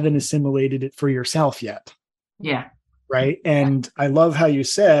probably haven't assimilated it for yourself yet. Yeah. Right. And I love how you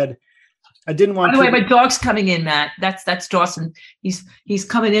said, I didn't want. By the way, my dog's coming in, Matt. That's Dawson. He's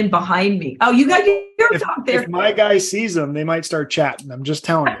coming in behind me. Oh, you got your dog there. If my guy sees them, they might start chatting. I'm just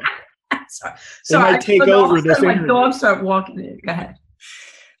telling you. So they might take over this. My dogs start walking in. Go ahead.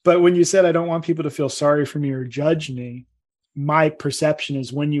 But when you said, I don't want people to feel sorry for me or judge me, my perception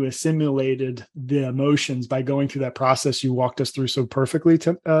is when you assimilated the emotions by going through that process you walked us through so perfectly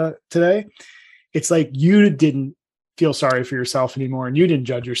today, it's like you didn't feel sorry for yourself anymore and you didn't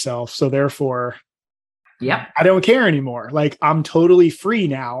judge yourself. So therefore, I don't care anymore. Like, I'm totally free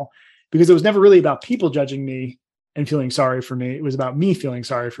now, because it was never really about people judging me and feeling sorry for me. It was about me feeling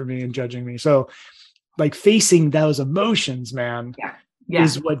sorry for me and judging me. So like, facing those emotions, man,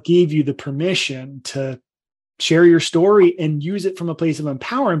 is what gave you the permission to share your story and use it from a place of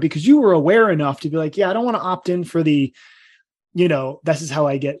empowerment, because you were aware enough to be like, I don't want to opt in for the, this is how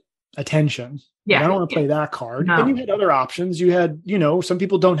I get attention. I don't want to play that card. No. And you had other options. You had, some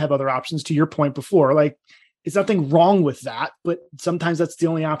people don't have other options, to your point before. Like, it's nothing wrong with that, but sometimes that's the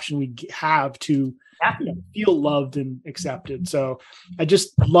only option we have to feel loved and accepted. So I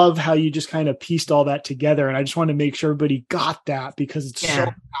just love how you just kind of pieced all that together. And I just want to make sure everybody got that, because it's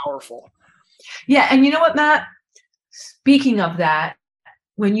so powerful. Yeah. And you know what, Matt? Speaking of that,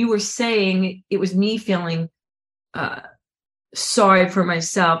 when you were saying it was me feeling sorry for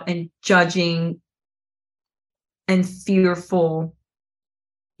myself and judging and fearful,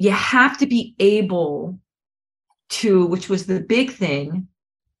 you have to be able to, which was the big thing,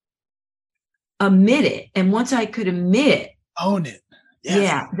 admit it. And once I could admit it, own it.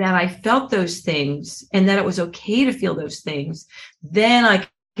 Yes. That I felt those things and that it was okay to feel those things, then I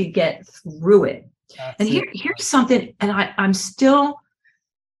could get through it. And here's something, and I'm still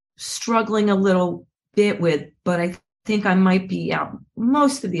struggling a little bit with, but I think I might be out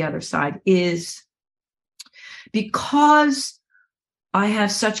most of the other side, is because I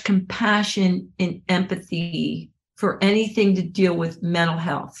have such compassion and empathy for anything to deal with mental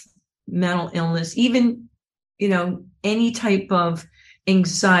health, mental illness, even, any type of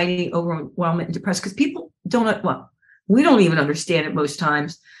anxiety, overwhelmment, and depression, because people we don't even understand it most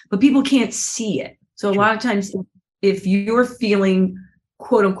times, but people can't see it. So a lot of times, if you're feeling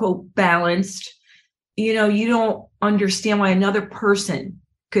quote unquote balanced, you don't understand why another person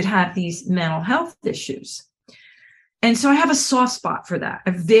could have these mental health issues. And so I have a soft spot for that,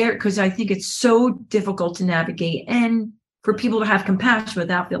 because I think it's so difficult to navigate and for people to have compassion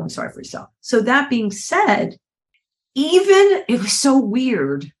without feeling sorry for yourself. So that being said, even it was so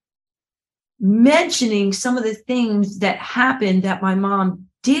weird mentioning some of the things that happened that my mom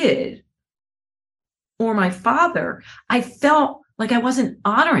did or my father, I felt like I wasn't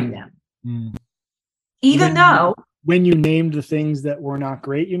honoring them. Even though when you named the things that were not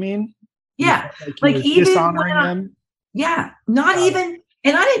great, you mean? Yeah. Like, Like even dishonoring them. yeah, not even,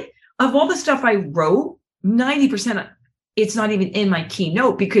 and I didn't, of all the stuff I wrote, 90%, it's not even in my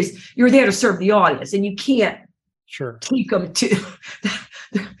keynote because you're there to serve the audience and you can't take them to,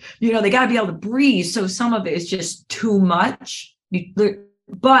 they got to be able to breathe. So some of it is just too much.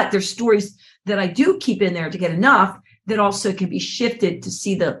 But there's stories that I do keep in there to get enough that also can be shifted to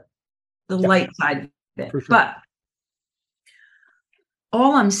see the light side of it. Sure. But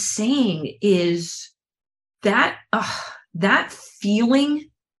all I'm saying is that that feeling,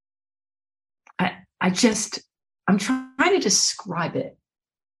 I'm trying to describe it.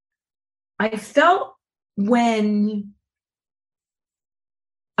 I felt when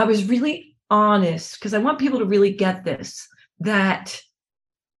I was really honest, because I want people to really get this, that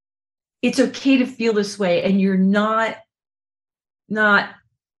it's okay to feel this way, and you're not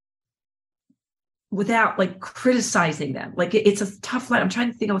without like criticizing them. Like it's a tough line. I'm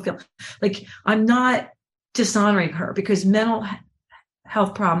trying to think of a feel. Like I'm not dishonoring her because mental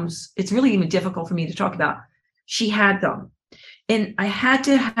health problems, it's really even difficult for me to talk about. She had them. And I had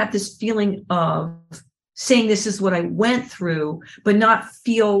to have this feeling of saying this is what I went through, but not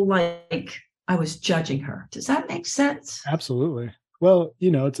feel like I was judging her. Does that make sense? Absolutely. Well,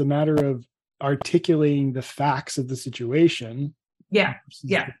 it's a matter of articulating the facts of the situation. Yeah.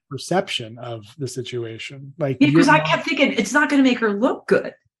 The perception of the situation. Like, because I kept thinking it's not going to make her look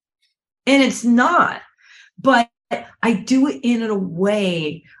good. And it's not. But I do it in a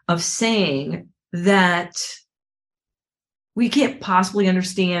way of saying that we can't possibly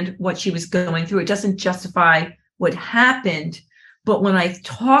understand what she was going through. It doesn't justify what happened. But when I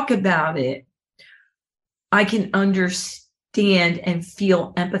talk about it, I can understand and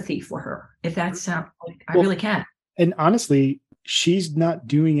feel empathy for her. If that sounds like I really can. And honestly, she's not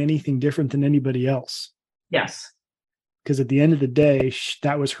doing anything different than anybody else. Yes. Because at the end of the day,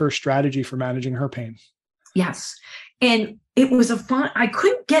 that was her strategy for managing her pain. Yes. And it was I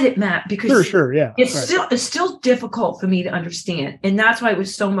couldn't get it, Matt, because sure, yeah. It's still difficult for me to understand. And that's why it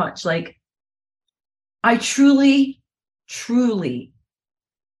was so much like, I truly, truly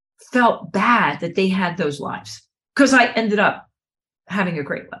felt bad that they had those lives because I ended up having a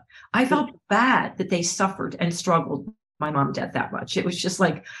great life. I felt bad that they suffered and struggled, my mom and dad, that much. It was just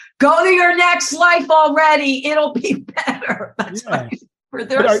like, go to your next life already. It'll be better. That's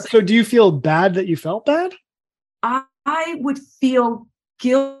So do you feel bad that you felt bad? I would feel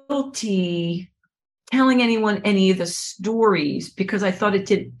guilty telling anyone any of the stories because I thought it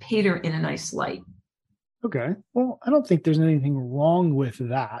didn't paint her in a nice light. Okay. Well, I don't think there's anything wrong with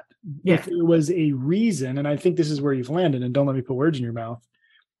that. Yeah. If there was a reason, and I think this is where you've landed, and don't let me put words in your mouth,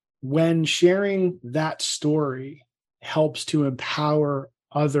 when sharing that story helps to empower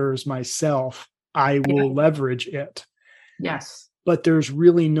others, myself, I will leverage it. Yes. But there's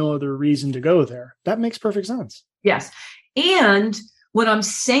really no other reason to go there. That makes perfect sense. Yes. And when I'm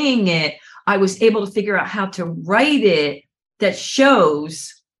saying it, I was able to figure out how to write it that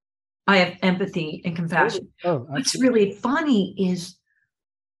shows I have empathy and compassion. What's really funny is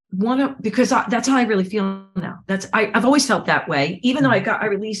because that's how I really feel now. I've always felt that way. Even though I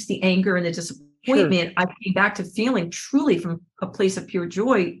released the anger and the disappointment, I came back to feeling truly from a place of pure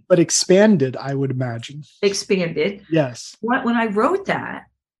joy. But expanded, I would imagine. Expanded. Yes. When I wrote that,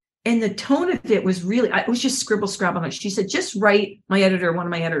 and the tone of it was really, it was just scribble, scrabble. She said, just write. One of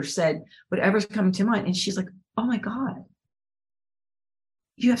my editors said, whatever's coming to mind. And she's like, oh my God,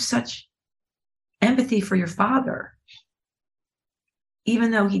 you have such empathy for your father. Even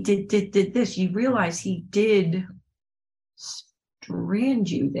though he did this, you realize he did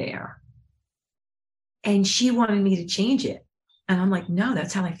strand you there. And she wanted me to change it. And I'm like, no,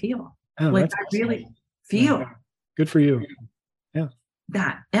 that's how I feel. I really feel. Yeah. Good for you. Yeah.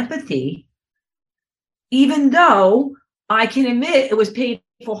 That empathy, even though I can admit it was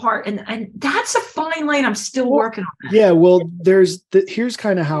painful heart. And that's a fine line. I'm still working on that. Yeah. Well, here's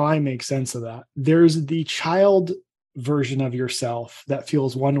kind of how I make sense of that. There's the child version of yourself that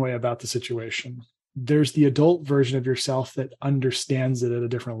feels one way about the situation. There's the adult version of yourself that understands it at a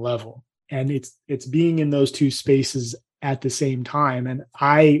different level. And it's being in those two spaces at the same time. And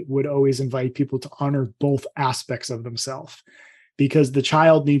I would always invite people to honor both aspects of themselves, because the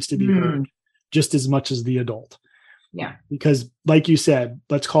child needs to be heard just as much as the adult. Yeah. Because like you said,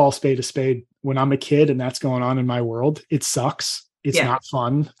 let's call a spade a spade. When I'm a kid and that's going on in my world, it sucks. It's not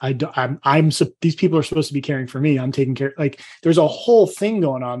fun. These people are supposed to be caring for me. I'm taking care. Like there's a whole thing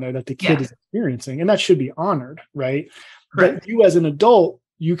going on there that the kid is experiencing, and that should be honored. Right. Correct. But you as an adult,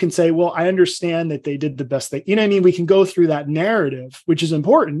 you can say, well, I understand that they did the best thing. You know what I mean? We can go through that narrative, which is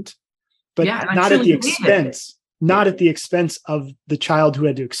important, but not at the expense. not at the expense of the child who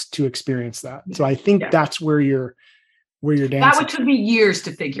had to experience that. So I think that's where you're dancing. That took me years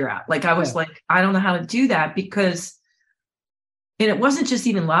to figure out. Like I was like, I don't know how to do that because, and it wasn't just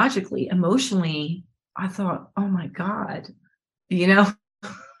even logically, emotionally, I thought, oh my God,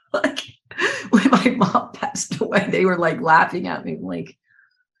 like when my mom passed away, they were like laughing at me, like,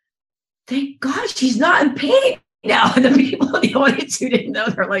 thank God she's not in pain now. And the people in the audience who didn't know,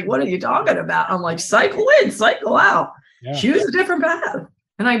 they're like, what are you talking about? I'm like, cycle in, cycle out. Yeah. Choose a different path.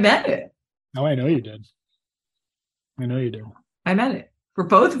 And I meant it. Oh, I know you did. I meant it for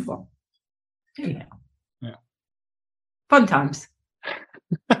both of them. Anyhow. Yeah. Fun times.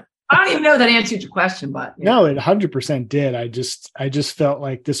 I don't even know that answered your question, but no, it 100% did. I just felt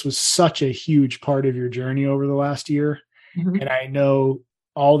like this was such a huge part of your journey over the last year. Mm-hmm. And I know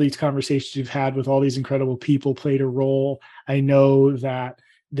all these conversations you've had with all these incredible people played a role. I know that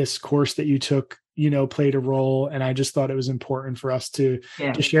this course that you took, played a role. And I just thought it was important for us to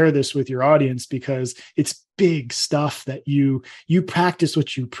share this with your audience because it's big stuff that you practice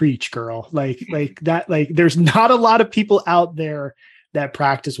what you preach, girl. Like that, there's not a lot of people out there that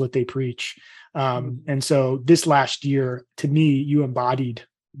practice what they preach. And so this last year, to me, you embodied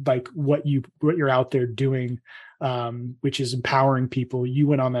like what you're out there doing, which is empowering people. You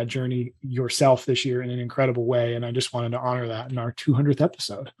went on that journey yourself this year in an incredible way. And I just wanted to honor that in our 200th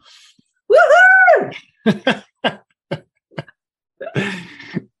episode. Woohoo!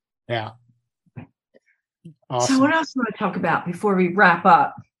 Yeah. Awesome. So what else do you want to talk about before we wrap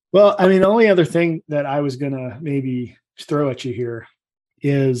up? Well, I mean, the only other thing that I was going to maybe throw at you here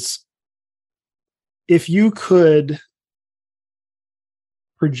is if you could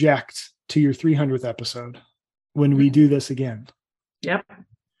project to your 300th episode when we do this again. Yep.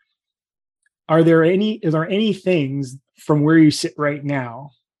 Is there any things from where you sit right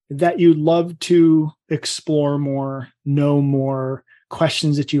now that you'd love to explore more, know more,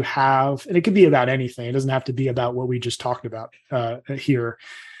 questions that you have? And it could be about anything. It doesn't have to be about what we just talked about here.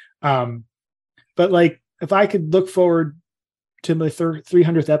 But like, if I could look forward to my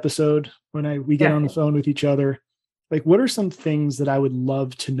 300th episode when we get on the phone with each other, like, what are some things that I would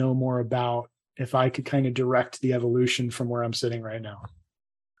love to know more about if I could kind of direct the evolution from where I'm sitting right now?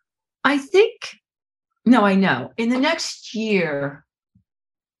 I know. In the next year,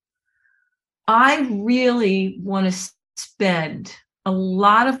 I really want to spend a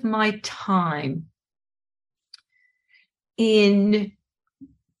lot of my time in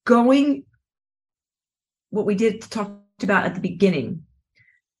going what we talked about at the beginning,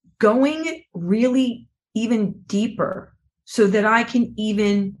 going really even deeper so that I can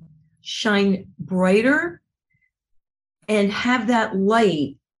even shine brighter and have that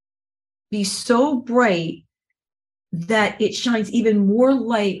light be so bright that it shines even more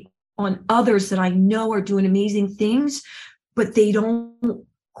light on others that I know are doing amazing things, but they don't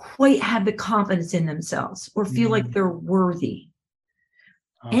quite have the confidence in themselves or feel like they're worthy.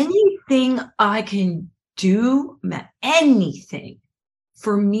 Awesome. Anything I can do, anything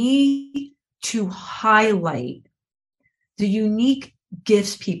for me to highlight the unique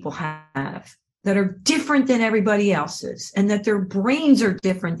gifts people have that are different than everybody else's, and that their brains are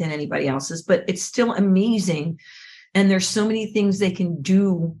different than anybody else's, but it's still amazing. And there's so many things they can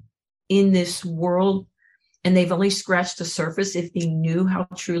do in this world, and they've only scratched the surface if they knew how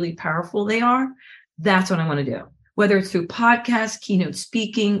truly powerful they are. That's what I want to do, whether it's through podcasts, keynote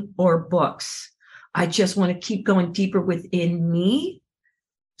speaking, or books. I just want to keep going deeper within me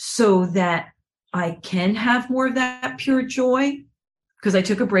so that I can have more of that pure joy, because I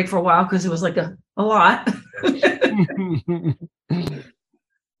took a break for a while because it was like a lot.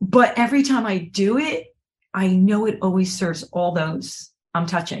 But every time I do it, I know it always serves all those I'm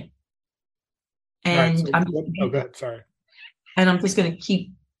touching. And right, so go ahead. Sorry. And I'm just going to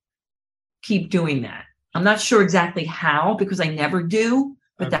keep doing that. I'm not sure exactly how, because I never do,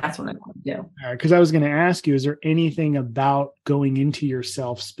 but that's what I want to do. Because I was going to ask you, is there anything about going into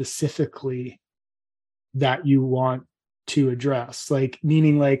yourself specifically that you want to address?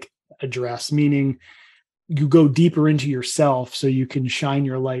 Meaning you go deeper into yourself so you can shine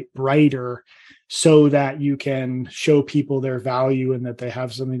your light brighter, so that you can show people their value and that they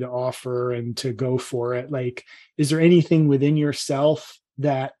have something to offer and to go for it. Like, is there anything within yourself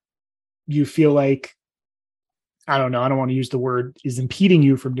that you feel like, I don't know, I don't want to use the word, is impeding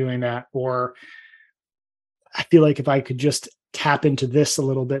you from doing that? Or I feel like if I could just tap into this a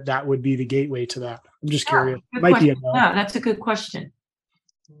little bit, that would be the gateway to that. I'm just curious. Might be a no. No, that's a good question.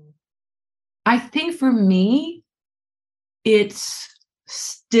 I think for me, it's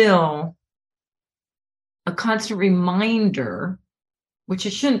still a constant reminder, which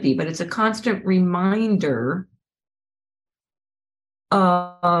it shouldn't be, but it's a constant reminder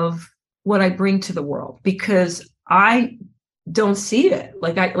of what I bring to the world, because I don't see it.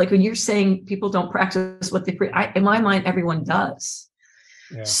 Like when you're saying people don't practice what they preach, in my mind, everyone does.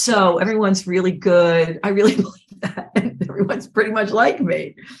 Yeah. So everyone's really good. I really believe that. And everyone's pretty much like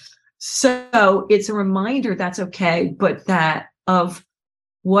me. So it's a reminder that's okay, but that of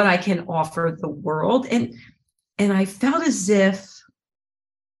what I can offer the world. And I felt as if,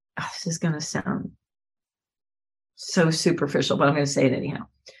 this is going to sound so superficial, but I'm going to say it anyhow.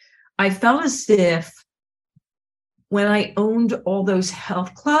 I felt as if when I owned all those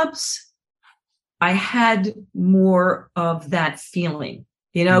health clubs, I had more of that feeling,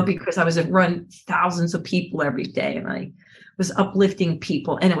 because I was run thousands of people every day, and I was uplifting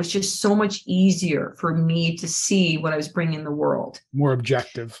people, and it was just so much easier for me to see what I was bringing in the world. More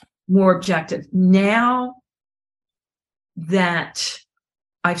objective. Now that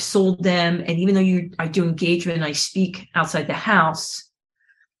I've sold them, and even though I do engagement and I speak outside the house,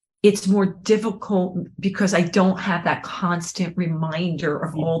 it's more difficult because I don't have that constant reminder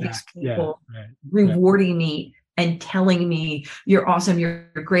of all these people rewarding me and telling me, you're awesome, you're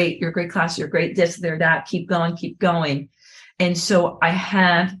great, you're a great class, you're great, this, they're that, keep going. And so I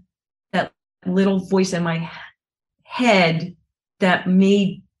have that little voice in my head that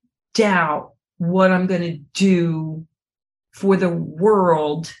may doubt what I'm going to do for the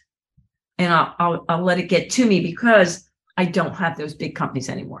world. And I'll let it get to me because I don't have those big companies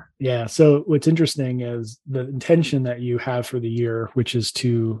anymore. Yeah. So what's interesting is the intention that you have for the year, which is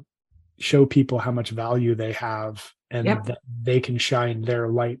to show people how much value they have and that they can shine their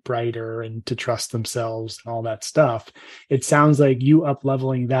light brighter and to trust themselves and all that stuff. It sounds like you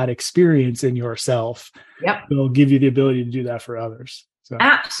up-leveling that experience in yourself will give you the ability to do that for others. So,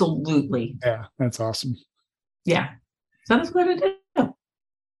 absolutely. Yeah, that's awesome. Yeah. So that's what I do.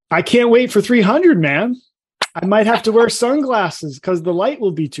 I can't wait for 300, man. I might have to wear sunglasses because the light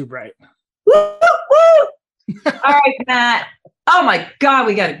will be too bright. Woo, woo. All right, Matt. Oh my God,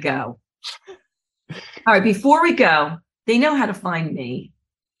 we got to go. All right, before we go, they know how to find me.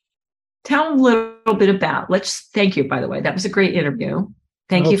 Tell them a little bit about, thank you, by the way. That was a great interview.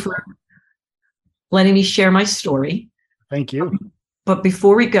 Thank you for letting me share my story. Thank you. But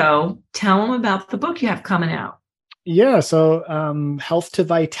before we go, tell them about the book you have coming out. Yeah. So Health to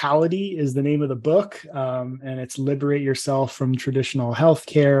Vitality is the name of the book. And it's liberate yourself from traditional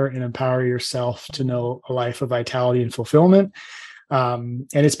healthcare and empower yourself to know a life of vitality and fulfillment. And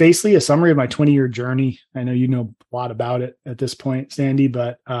it's basically a summary of my 20-year journey. I know you know a lot about it at this point, Sandy,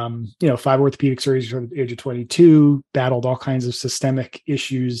 but 5 orthopedic surgeries from the age of 22, battled all kinds of systemic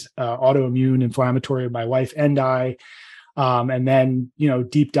issues, autoimmune, inflammatory, my wife and I. And then,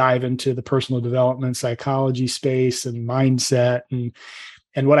 deep dive into the personal development, psychology space and mindset.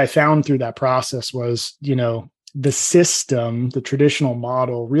 And what I found through that process was, the system, the traditional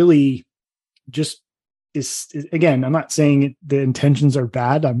model really just is again, I'm not saying the intentions are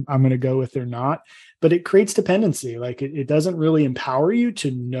bad. I'm going to go with they're not, but it creates dependency. Like it doesn't really empower you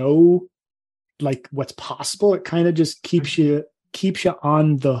to know like what's possible. It kind of just keeps you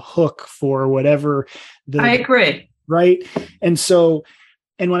on the hook for whatever I agree. Right. And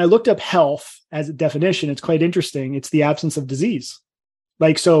when I looked up health as a definition, it's quite interesting. It's the absence of disease.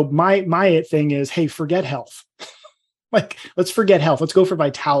 Like, so my thing is, hey, forget health. Like, let's forget health. Let's go for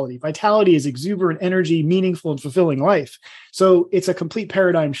vitality. Vitality is exuberant energy, meaningful and fulfilling life. So it's a complete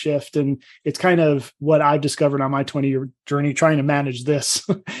paradigm shift. And it's kind of what I've discovered on my 20-year journey, trying to manage this.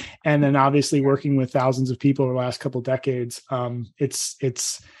 And then obviously working with thousands of people over the last couple of decades. It's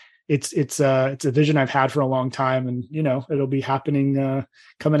a vision I've had for a long time, and it'll be happening,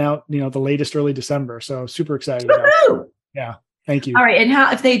 coming out, the latest early December. So super excited about it. Yeah. Thank you. All right. And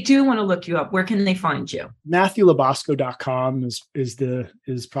if they do want to look you up, where can they find you? MatthewLabosco.com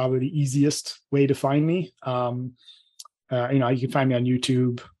is probably the easiest way to find me. You can find me on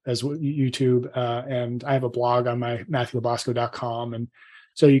YouTube and I have a blog on my MatthewLabosco.com. And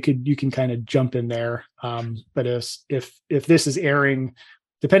so you can kind of jump in there. But if this is airing,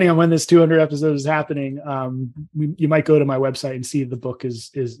 depending on when this 200 episode is happening, you might go to my website and see the book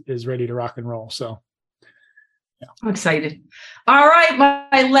is ready to rock and roll. So, yeah. I'm excited. All right,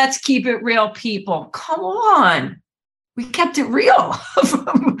 my Let's Keep It Real people. Come on. We kept it real,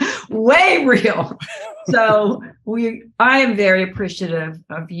 way real. So I am very appreciative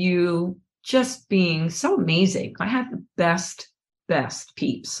of you just being so amazing. I have the best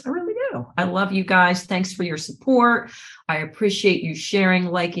peeps. I really do. I love you guys. Thanks for your support. I appreciate you sharing,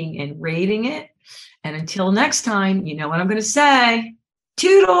 liking, and rating it. And until next time, you know what I'm going to say.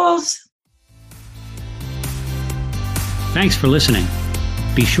 Toodles. Thanks for listening.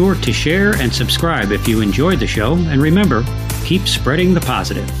 Be sure to share and subscribe if you enjoyed the show. And remember, keep spreading the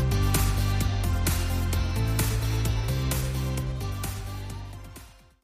positive.